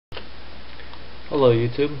Hello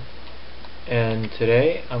YouTube, and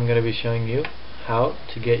today I'm going to be showing you how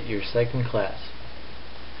to get your second class.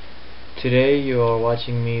 Today you are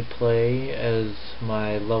watching me play as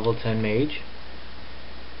my level 10 mage,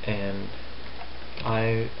 and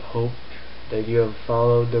I hope that you have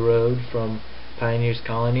followed the road from Pioneer's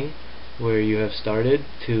Colony, where you have started,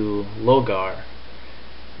 to Logar,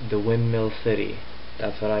 the Windmill City.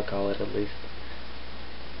 That's what I call it, at least.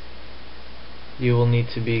 You will need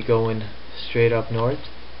to be going straight up north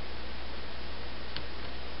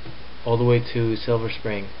all the way to Silver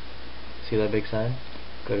Spring. See that big sign?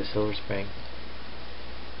 Go to Silver Spring.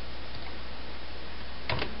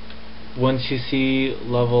 Once you see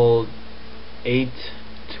level 8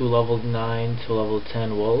 to level 9 to level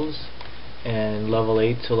 10 wolves and level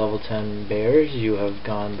 8 to level 10 bears, you have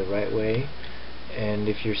gone the right way. And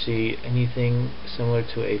if you see anything similar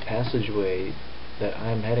to a passageway that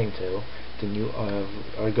I'm heading to, then you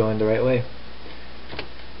are going the right way.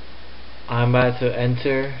 I'm about to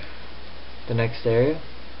enter the next area.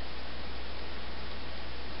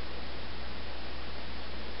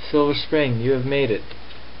 Silver Spring, you have made it.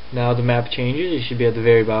 Now the map changes. You should be at the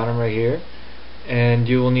very bottom right here, and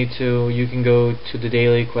you will need to, you can go to the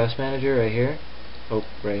daily quest manager right here. Oh,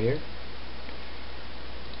 right here.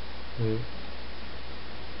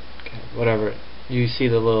 Okay, whatever. You see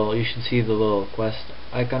the little, you should see the little quest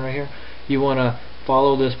icon right here. You want to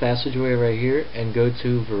follow this passageway right here and go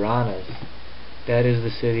to Varanas. That is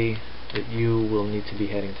the city that you will need to be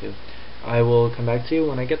heading to. I will come back to you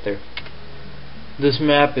when I get there. This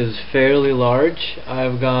map is fairly large.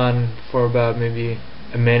 I've gone for about maybe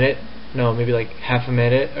a minute, no, maybe like half a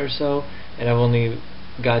minute or so, and I've only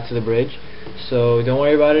got to the bridge. So don't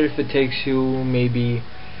worry about it if it takes you maybe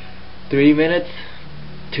 3 minutes,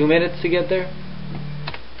 2 minutes to get there.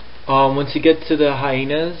 Once you get to the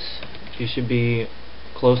hyenas, you should be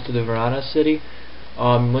close to the Varanas city.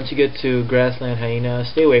 Once you get to Grassland Hyena,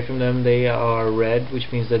 stay away from them. They are red,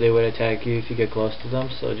 which means that they would attack you if you get close to them,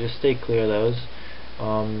 so just stay clear of those.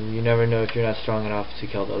 You never know if you're not strong enough to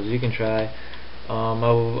kill those. You can try.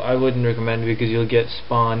 I wouldn't recommend it because you'll get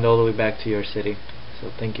spawned all the way back to your city.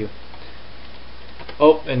 So thank you.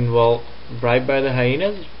 Oh, and well, right by the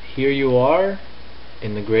hyenas, here you are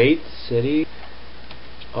in the great city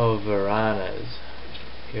of Varanas.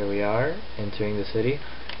 Here we are, entering the city.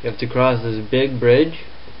 You have to cross this big bridge,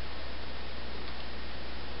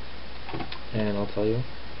 and I'll tell you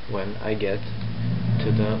when I get to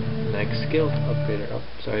the next skill upgrader. Oh,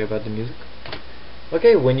 sorry about the music.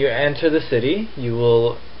 Okay, when you enter the city, you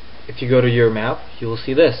will, if you go to your map, you will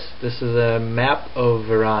see this. This is a map of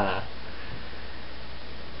Varana.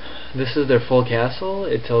 This is their full castle.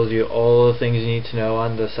 It tells you all the things you need to know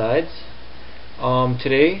on the sides.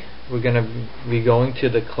 Today we're gonna be going to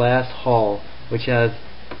the class hall, which has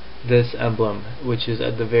this emblem, which is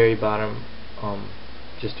at the very bottom,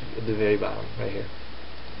 just at the very bottom, right here.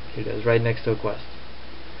 Here it is, right next to a quest.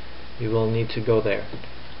 You will need to go there.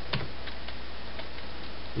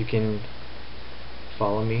 You can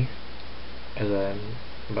follow me as I'm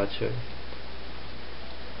about to show you.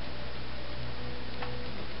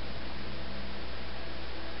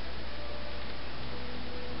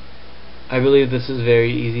 I believe this is very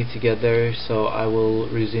easy to get there, so I will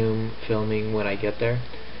resume filming when I get there.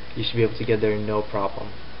 You should be able to get there no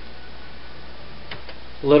problem.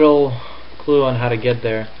 Little clue on how to get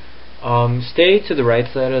there. Stay to the right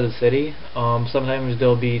side of the city. Sometimes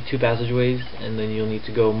there'll be two passageways, and then you'll need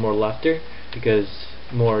to go more lefter, because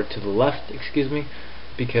more to the left, excuse me,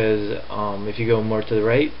 because if you go more to the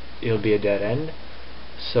right, it'll be a dead end.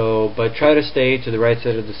 So, but try to stay to the right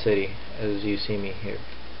side of the city, as you see me here.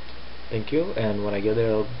 Thank you, and when I get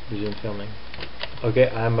there, I'll resume filming. Okay,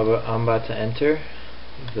 I'm about to enter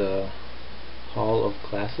the Hall of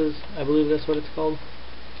Classes, I believe that's what it's called.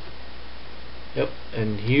 Yep,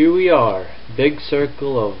 and here we are, big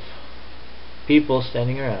circle of people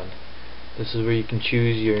standing around. This is where you can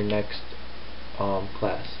choose your next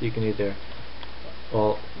class. You can either,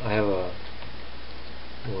 well, I have a,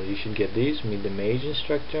 well, you should get these. Meet the Mage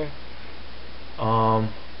Instructor.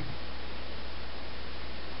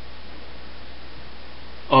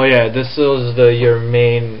 Oh yeah, this is your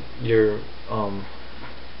main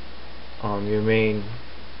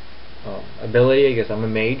ability. I guess I'm a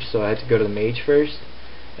mage, so I had to go to the mage first,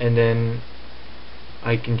 and then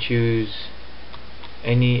I can choose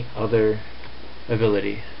any other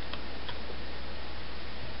ability.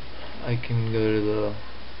 I can go to the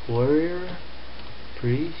warrior,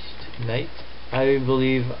 priest, knight. I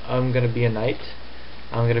believe I'm gonna be a knight.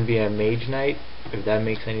 I'm gonna be a mage knight, if that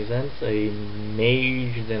makes any sense. A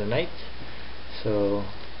mage then a knight. So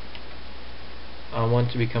I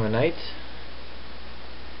want to become a knight.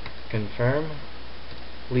 confirm,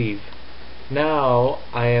 leave. Now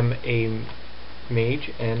I am a mage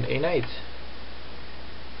and a knight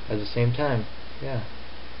at the same time. Yeah,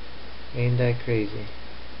 ain't that crazy?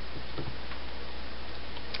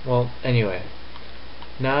 Well, anyway,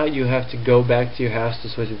 now you have to go back to your house to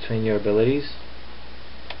switch between your abilities,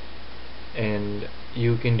 and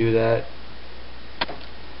you can do that.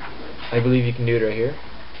 I believe you can do it right here.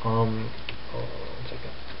 Hold on 1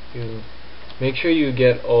 second. You make sure you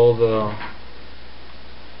get all the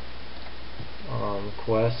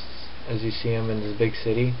quests as you see them in this big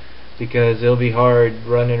city, because it'll be hard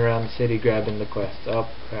running around the city grabbing the quests. Oh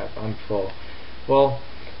crap, I'm full. Well,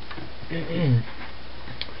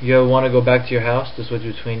 you want to go back to your house to switch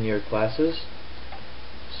between your classes.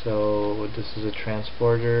 So this is a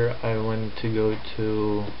transporter. I want to go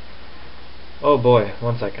to, oh boy,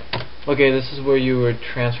 1 second. Okay, this is where you were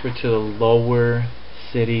transferred to the lower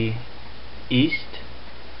city east.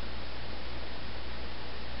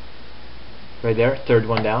 Right there, third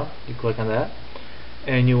one down. You click on that,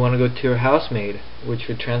 and you want to go to your housemaid, which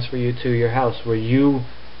would transfer you to your house, where you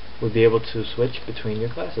would be able to switch between your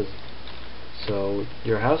classes. So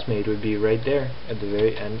your housemaid would be right there at the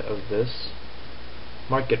very end of this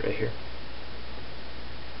market right here.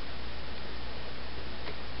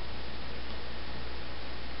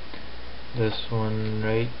 This one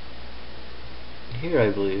right here,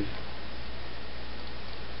 I believe.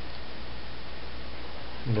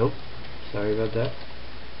 Nope. Sorry about that.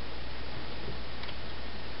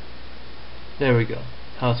 There we go.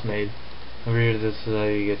 Housemaid. Over here, this is how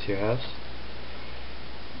you get to your house.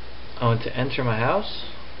 I want to enter my house.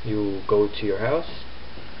 You go to your house.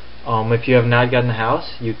 If you have not gotten the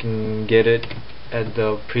house, you can get it at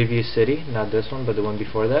the previous city, not this one, but the one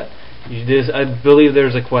before that. I believe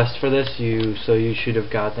there's a quest for this, so you should have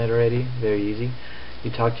gotten it already. Very easy.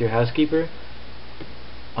 You talk to your housekeeper.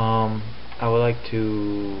 I would like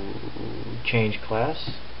to change class.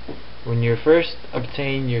 When you first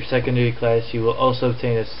obtain your secondary class, you will also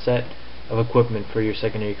obtain a set of equipment for your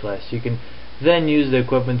secondary class. You can then use the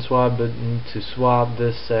equipment swap button to swap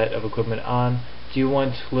this set of equipment on. Do you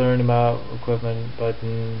want to learn about equipment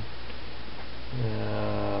button?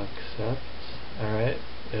 Accept. Alright,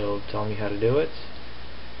 it'll tell me how to do it.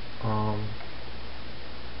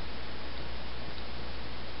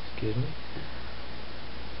 Excuse me.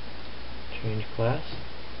 Change class.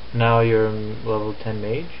 Now you're level 10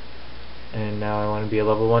 mage, and now I want to be a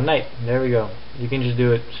level 1 knight. There we go. You can just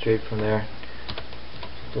do it straight from there.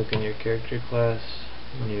 Look in your character class.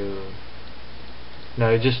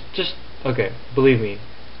 Okay, believe me,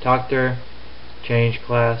 talk to her, change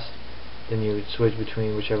class, then you would switch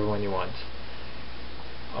between whichever one you want.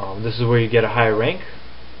 This is where you get a higher rank.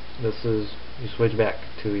 You switch back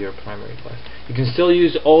to your primary class. You can still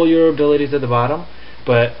use all your abilities at the bottom,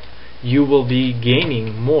 but you will be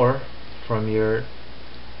gaining more from your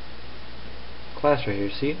class right here.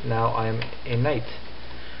 See, now I am a knight,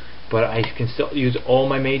 but I can still use all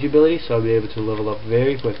my mage abilities, so I'll be able to level up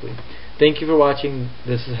very quickly. Thank you for watching.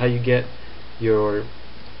 This is how you get your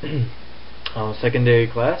secondary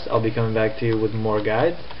class. I'll be coming back to you with more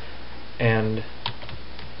guides, and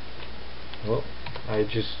well, I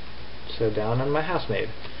just sat down on my housemaid.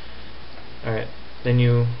 Alright, then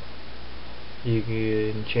you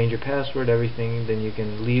can change your password, everything, then you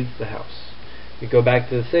can leave the house. You go back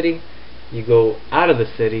to the city, you go out of the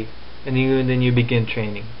city, and then you begin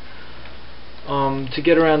training. To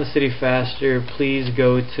get around the city faster, please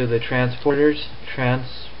go to the transporters,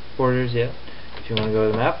 yeah. If you want to go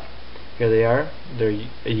to the map, here they are. They're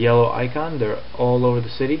a yellow icon. They're all over the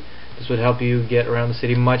city. This would help you get around the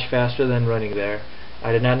city much faster than running there.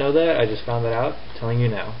 I did not know that. I just found that out. I'm telling you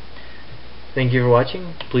now. Thank you for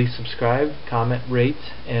watching. Please subscribe, comment,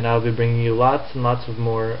 rate, and I'll be bringing you lots and lots of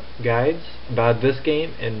more guides about this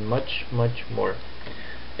game and much, much more.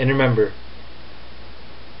 And remember,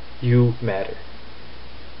 you matter.